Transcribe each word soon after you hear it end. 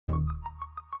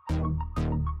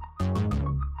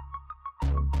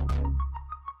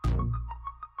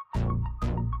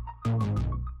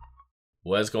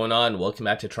What's going on? Welcome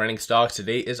back to Trending Stocks.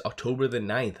 Today is October the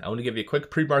 9th. I want to give you a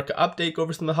quick pre-market update, go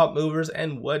over some of the hot movers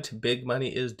and what big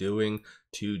money is doing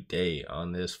today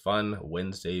on this fun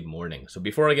Wednesday morning. So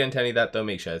before I get into any of that though,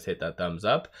 make sure to hit that thumbs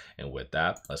up. And with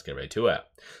that, let's get right to it.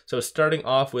 So starting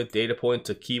off with data points,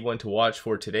 a key one to watch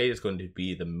for today is going to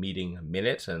be the meeting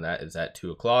minutes, and that is at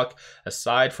 2 o'clock.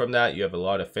 Aside from that, you have a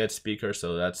lot of Fed speakers,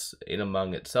 so that's in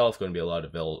among itself going to be a lot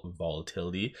of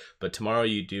volatility. But tomorrow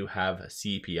you do have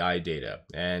CPI data,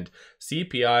 and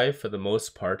CPI for the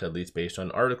most part, at least based on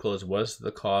articles, was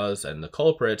the cause and the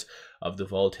culprit of the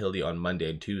volatility on Monday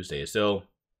and Tuesday. So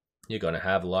you're going to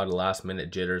have a lot of last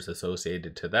minute jitters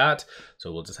associated to that.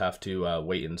 So we'll just have to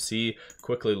wait and see.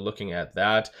 Quickly looking at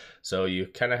that. So you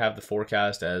kind of have the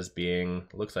forecast as being,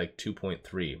 looks like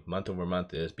 2.3. Month over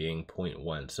month is being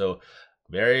 0.1. So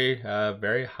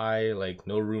very high, like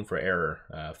no room for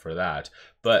error for that.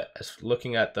 But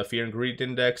looking at the fear and greed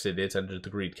index, it is under the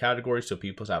greed category, so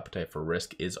people's appetite for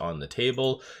risk is on the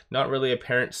table. Not really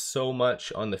apparent so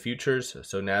much on the futures.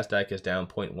 So NASDAQ is down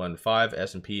 0.15,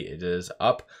 S&P it is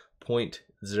up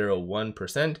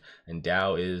 0.01%, and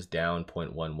Dow is down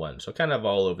 0.11. So kind of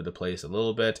all over the place a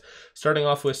little bit. Starting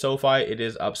off with SOFI, it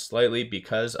is up slightly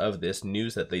because of this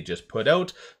news that they just put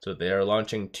out. So they are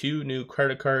launching 2 new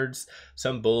credit cards.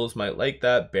 Some bulls might like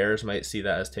that, bears might see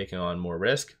that as taking on more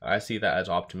risk. I see that as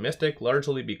optimistic,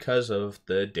 largely because of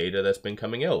the data that's been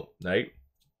coming out, right?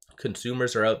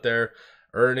 Consumers are out there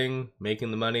earning, making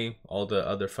the money, all the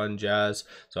other fun jazz.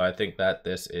 So I think that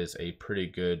this is a pretty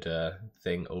good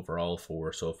thing overall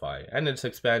for SOFI and its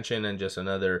expansion, and just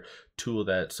another tool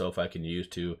that SOFI can use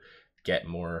to get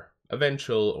more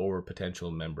eventual or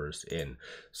potential members in.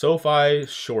 SOFI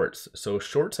shorts. So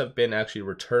shorts have been actually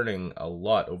returning a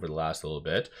lot over the last little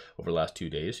bit, over the last 2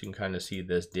 days. You can kind of see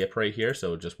this dip right here.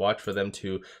 So just watch for them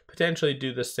to potentially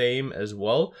do the same as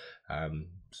well.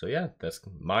 So yeah, that's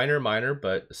minor,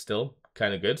 but still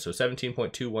kind of good. So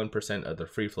 17.21% of the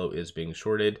free float is being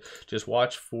shorted. Just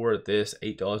watch for this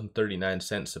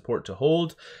 $8.39 support to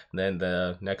hold, and then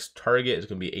the next target is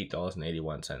going to be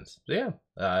 $8.81. So yeah,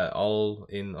 all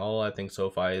in all, I think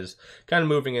SOFI is kind of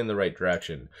moving in the right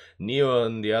direction. NIO,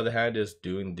 on the other hand, is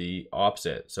doing the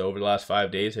opposite. So over the last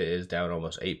 5 days, it is down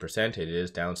almost 8%. It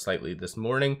is down slightly this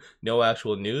morning. No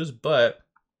actual news, but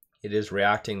it is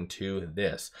reacting to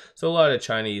this. So a lot of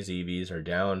Chinese EVs are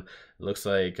down. It looks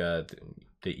like the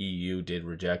EU did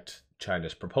reject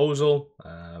China's proposal.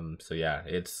 So yeah,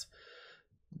 it's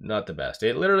not the best.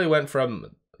 It literally went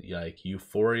from like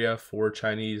euphoria for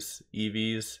Chinese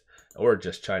EVs or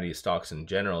just Chinese stocks in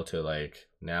general to like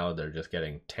now they're just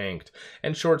getting tanked.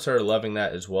 And shorts are loving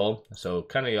that as well. So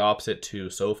kind of the opposite to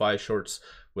SOFI. Shorts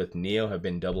with NIO have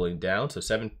been doubling down. So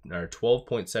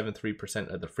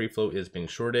 12.73% of the free float is being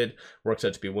shorted. Works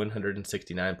out to be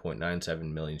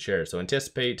 169.97 million shares. So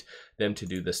anticipate them to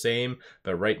do the same.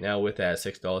 But right now with that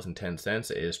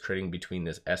 $6.10, it is trading between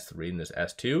this S3 and this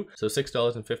S2. So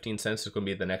 $6.15 is going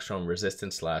to be the next strong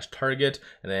resistance / target.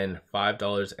 And then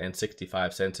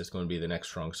 $5.65 is going to be the next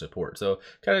strong support. So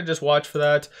kind of just watch for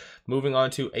that. Moving on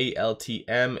to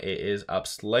ALTM, it is up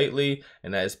slightly.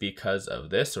 And that is because of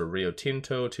this, or Rio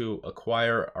Tinto to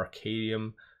acquire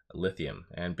Arcadium Lithium,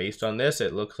 and based on this,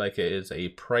 it looks like it is a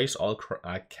price all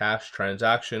cash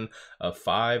transaction of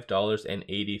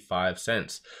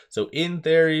 $5.85. So in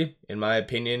theory, in my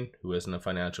opinion, who isn't a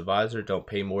financial advisor, don't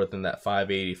pay more than that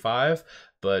 $5.85.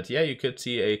 But yeah, you could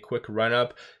see a quick run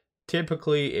up.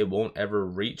 Typically, it won't ever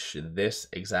reach this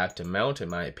exact amount, in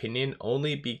my opinion,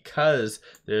 only because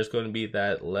there's going to be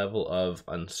that level of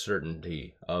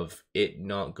uncertainty of it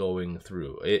not going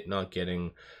through, it not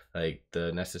getting like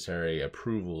the necessary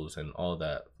approvals and all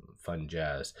that fun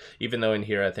jazz. Even though in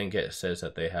here, I think it says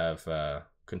that they have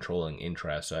controlling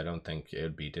interest, so I don't think it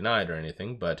would be denied or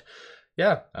anything, but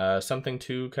yeah, something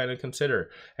to kind of consider.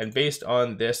 And based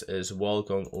on this as well,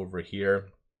 going over here,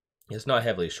 it's not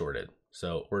heavily shorted.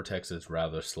 So Vortex is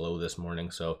rather slow this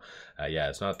morning. So yeah,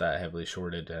 it's not that heavily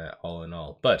shorted all in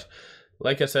all. But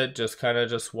like I said, just kind of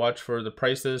just watch for the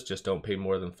prices. Just don't pay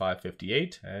more than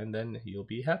 $5.58 and then you'll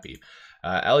be happy.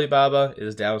 Alibaba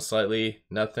is down slightly.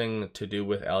 Nothing to do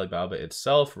with Alibaba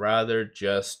itself, rather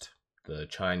just the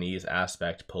Chinese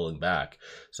aspect pulling back.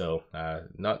 So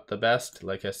not the best,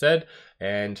 like I said,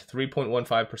 and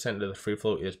 3.15% of the free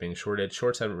float is being shorted.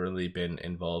 Shorts haven't really been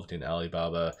involved in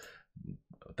Alibaba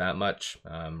that much.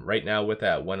 Right now with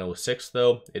that 106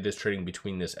 though, it is trading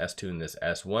between this S2 and this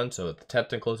S1. So the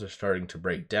technicals are starting to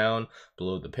break down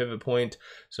below the pivot point.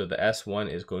 So the S1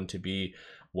 is going to be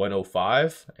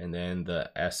 105, and then the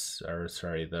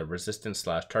the resistance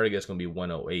slash target is going to be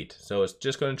 108. So it's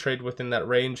just going to trade within that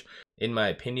range. In my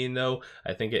opinion though,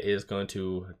 I think it is going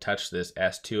to touch this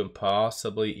S2 and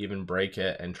possibly even break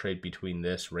it and trade between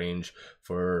this range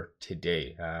for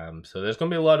today. So there's going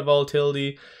to be a lot of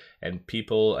volatility, and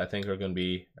people I think are going to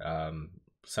be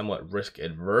somewhat risk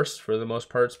adverse for the most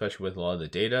part, especially with a lot of the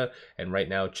data. And right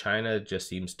now, China just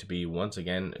seems to be once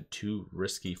again too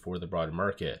risky for the broader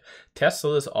market.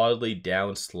 Tesla is oddly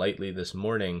down slightly this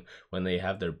morning when they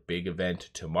have their big event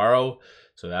tomorrow.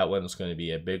 So that one's going to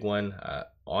be a big one.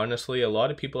 Honestly, a lot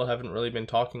of people haven't really been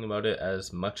talking about it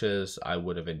as much as I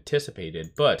would have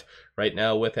anticipated, but right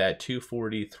now with that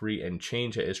 243 and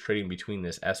change, it is trading between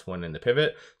this S1 and the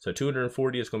pivot. So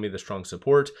 240 is going to be the strong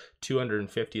support,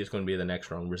 250 is going to be the next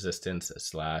strong resistance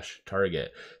slash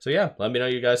target. So yeah, let me know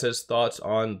you guys' thoughts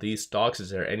on these stocks. Is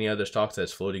there any other stocks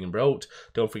that's floating about?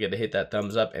 Don't forget to hit that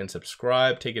thumbs up and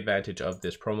subscribe. Take advantage of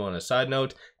this promo. On a side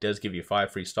note, it does give you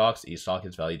 5 free stocks. Each stock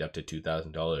is valued up to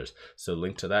 $2,000. So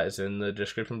link to that is in the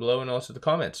description below and also the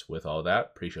comments. With all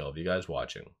that, appreciate all of you guys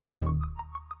watching.